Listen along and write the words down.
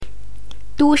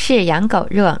都市养狗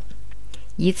热。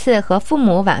一次和父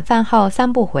母晚饭后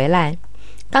散步回来，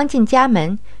刚进家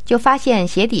门就发现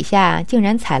鞋底下竟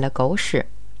然踩了狗屎，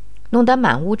弄得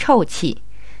满屋臭气。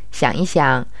想一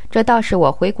想，这倒是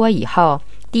我回国以后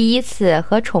第一次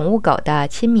和宠物狗的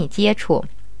亲密接触。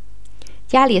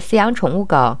家里饲养宠物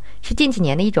狗是近几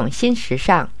年的一种新时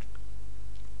尚。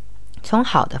从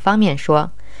好的方面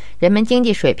说，人们经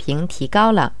济水平提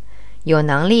高了，有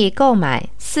能力购买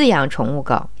饲养宠物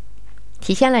狗，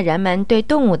体现了人们对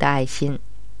动物的爱心。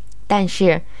但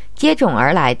是接踵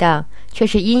而来的却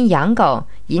是因养狗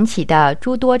引起的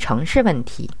诸多城市问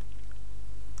题。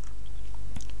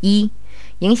一、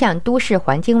影响都市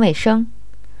环境卫生。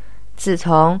自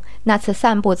从那次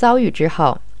散步遭遇之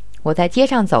后，我在街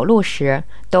上走路时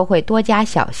都会多加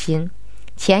小心，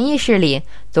潜意识里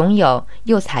总有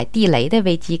又踩地雷的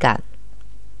危机感。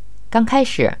刚开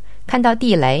始看到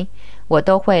地雷，我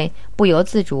都会不由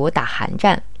自主打寒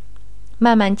战，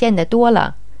慢慢见得多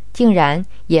了，竟然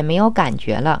也没有感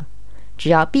觉了，只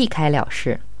要避开了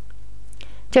事。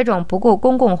这种不顾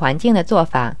公共环境的做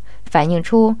法，反映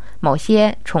出某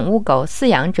些宠物狗饲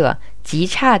养者极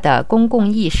差的公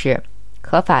共意识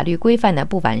和法律规范的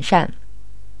不完善。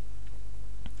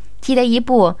记得一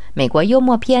部美国幽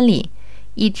默片里，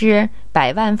一只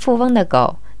百万富翁的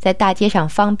狗在大街上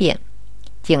方便，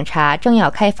警察正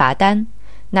要开罚单，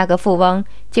那个富翁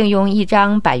竟用一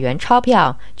张100元钞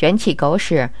票卷起狗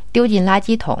屎丢进垃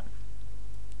圾桶。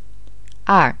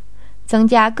二、增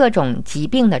加各种疾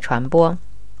病的传播。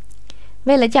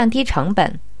为了降低成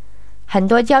本，很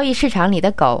多交易市场里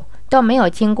的狗都没有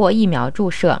经过疫苗注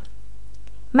射。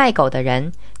卖狗的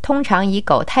人通常以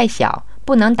狗太小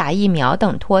不能打疫苗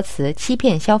等托词欺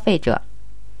骗消费者。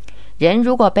人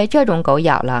如果被这种狗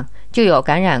咬了，就有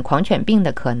感染狂犬病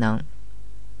的可能。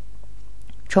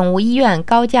宠物医院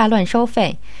高价乱收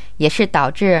费，也是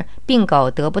导致病狗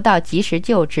得不到及时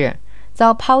救治，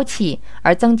遭抛弃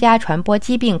而增加传播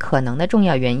疾病可能的重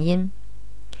要原因。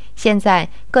现在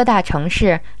各大城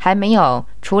市还没有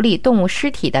处理动物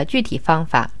尸体的具体方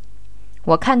法。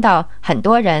我看到很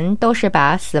多人都是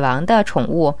把死亡的宠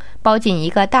物包进一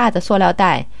个大的塑料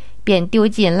袋，便丢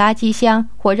进垃圾箱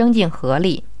或扔进河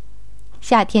里。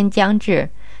夏天将至，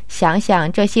想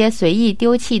想这些随意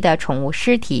丢弃的宠物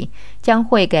尸体将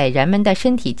会给人们的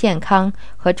身体健康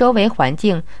和周围环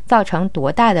境造成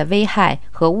多大的危害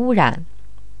和污染。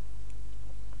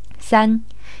三、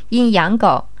因养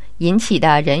狗引起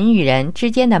的人与人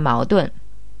之间的矛盾。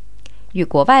与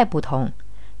国外不同，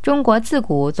中国自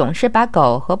古总是把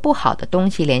狗和不好的东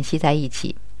西联系在一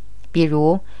起，比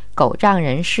如狗仗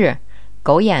人势、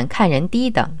狗眼看人低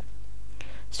等。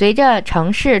随着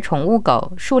城市宠物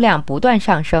狗数量不断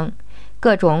上升，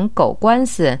各种狗官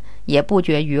司也不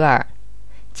绝于耳。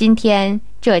今天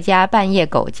这家半夜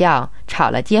狗叫，吵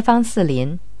了街坊四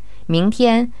邻；明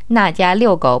天那家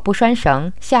遛狗不拴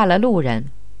绳，吓了路人。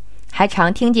还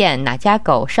常听见哪家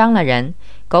狗伤了人，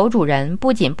狗主人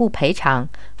不仅不赔偿，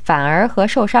反而和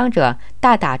受伤者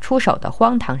大打出手的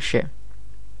荒唐事。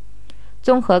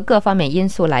综合各方面因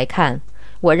素来看，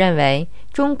我认为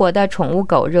中国的宠物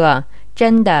狗热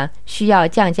真的需要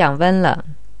降降温了。